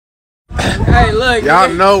Hey, look. Y'all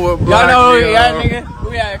know what block y'all know we who on. nigga.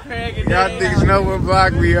 We got Craig and Y'all niggas know what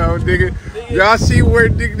block we on, nigga. Y'all see where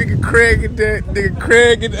nigga Craig and that nigga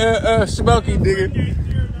Craig and Smokey,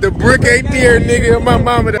 nigga. The brick ain't there, nigga. My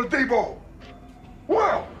mama. Debo.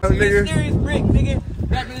 Wow. Nigga. Serious brick, nigga.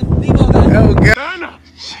 That nigga Debo got Oh god. Anna.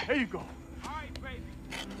 There you go. Alright, baby.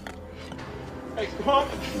 Hey, come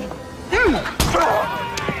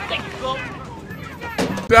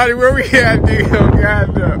Daddy, where we at, nigga? Oh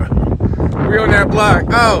god, no. We on that block.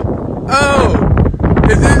 Oh.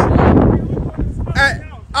 Is this?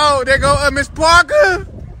 Oh, there go Miss Parker.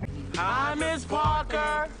 Hi, Miss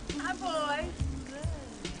Parker. Hi, boy.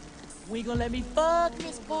 We gonna let me fuck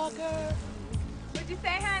Miss Parker? What'd you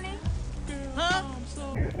say, honey? Huh?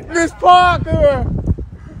 Miss Parker.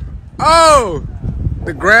 Oh,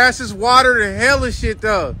 the grass is watered and hell of shit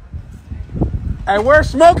though. Hey, where's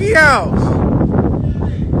Smokey House?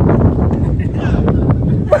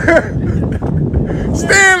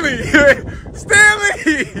 Stanley!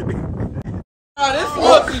 Oh, this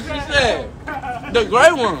Smokey, she said. The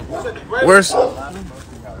gray one. Where's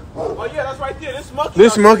Oh yeah, that's right there. This Smokey.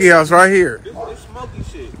 this Smokey House right here? This Smokey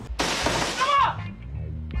shit.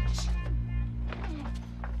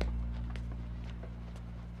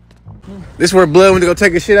 This where Blood went to go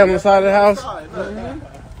take a shit out on the side of the house?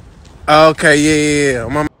 Okay, yeah.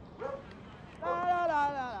 My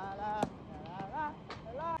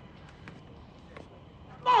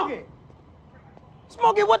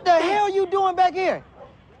Smokey, what the hell you doing back here?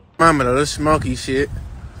 mama though, this Smokey shit.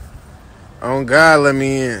 On God, let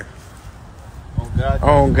me in.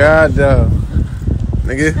 On God, though.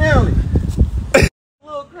 Nigga. Stanley.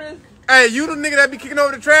 Little Chris. Hey, you the nigga that be kicking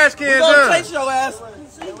over the trash cans, Go huh? chase your ass.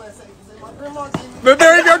 But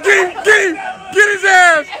there you go, get him! Get his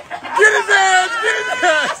ass! Get his ass! Get his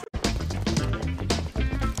ass!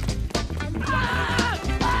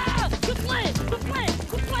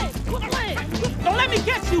 Quit playing. Don't let me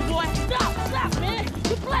get you, boy. Stop, man.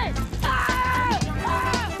 Quit playing. I'm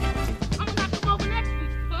gonna knock him over next week,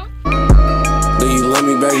 huh? Do you love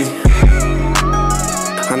me, baby?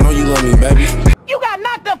 I know you love me, baby.